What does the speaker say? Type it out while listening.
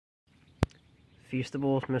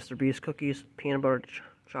Feastables, mrbeast cookies, peanut butter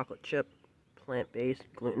chocolate chip, plant-based,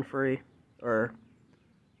 gluten-free, or,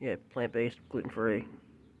 yeah, plant-based, gluten-free.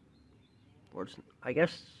 Or I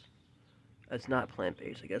guess it's not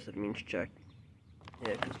plant-based. I guess it means check.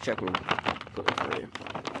 Yeah, because check means gluten-free.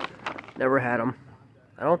 Never had them.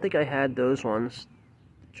 I don't think I had those ones.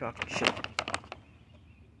 Chocolate chip.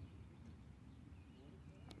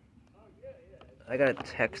 I gotta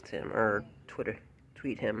text him or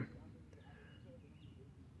tweet him.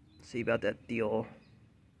 See about that deal.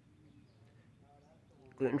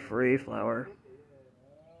 Gluten-free flour,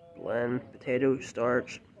 blend, potato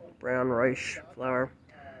starch, brown rice flour,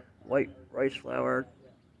 white rice flour,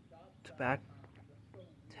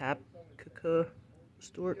 tapioca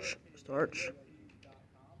starch,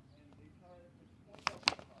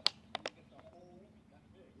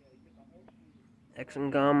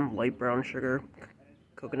 Exum gum, light brown sugar,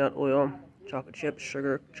 coconut oil, chocolate chips,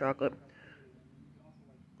 sugar, chocolate,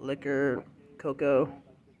 liquor, cocoa,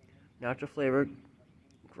 natural flavor,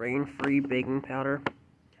 grain-free baking powder,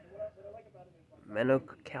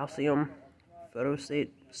 monocalcium,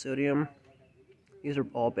 phosphate, sodium. These are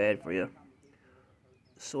all bad for you.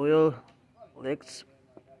 Soil licks.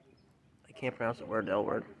 I can't pronounce the word. L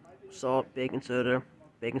word. Salt, baking soda.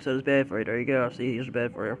 Baking soda is bad for you. There you go. See, these are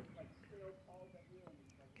bad for you.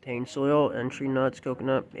 Contain soil and tree nuts,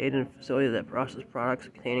 coconut, made in a facility that processes products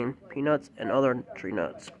containing peanuts and other tree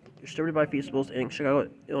nuts. Distributed by Feastables in Chicago,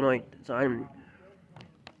 Illinois.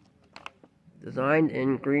 Designed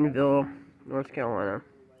in Greenville, North Carolina.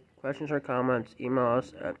 Questions or comments, email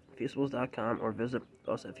us at feastables.com or visit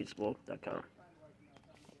us at feastables.com.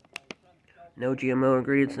 No GMO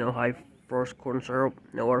ingredients, no high fructose corn syrup,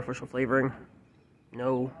 no artificial flavoring,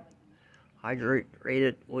 no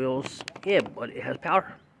hydrated oils. Yeah, but it has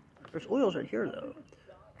powder. There's oils right here though.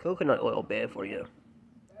 Coconut oil, bad for you.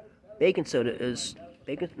 Baking soda is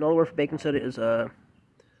another word for baking soda is I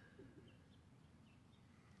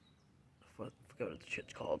forgot what the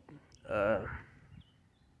shit's called.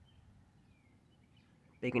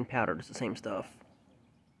 Baking powder, it's the same stuff.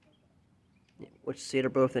 Which, see, they're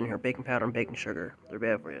both in here. Baking powder and baking sugar. They're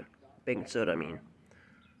bad for you. Baking soda, I mean.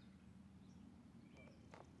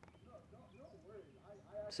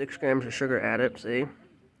 6 grams of sugar added, see?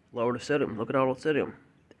 Lower the sodium. Look at all the sodium.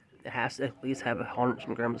 It has to at least have 100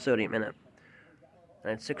 grams of sodium in it.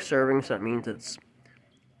 And it's 6 servings, so that means it's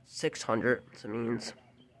 600. So it means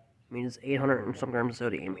it's 800 and some grams of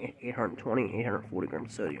sodium. 820, 840 grams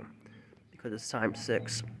of sodium. Because it's times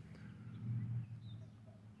 6.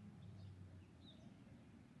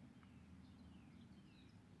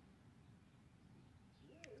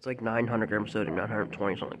 It's like 900 grams of sodium,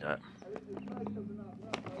 920, something like that.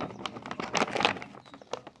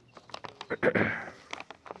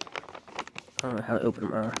 I don't know how to open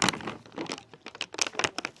them.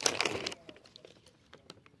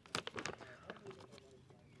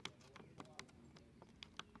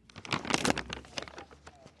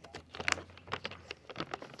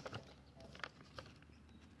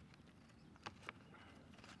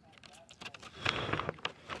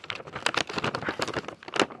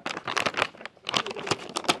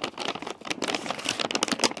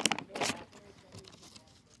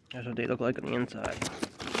 That's what they look like on the inside.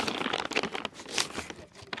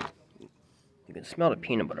 You can smell the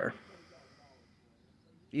peanut butter.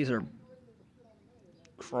 These are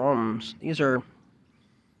crumbs. These are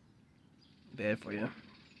bad for you.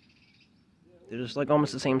 They're just like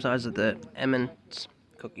almost the same size as the M&M's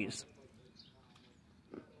cookies.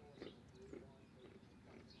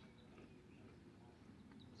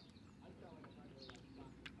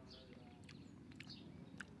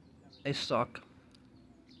 They suck.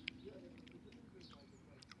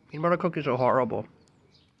 Peanut butter cookies are horrible.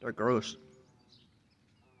 They're gross.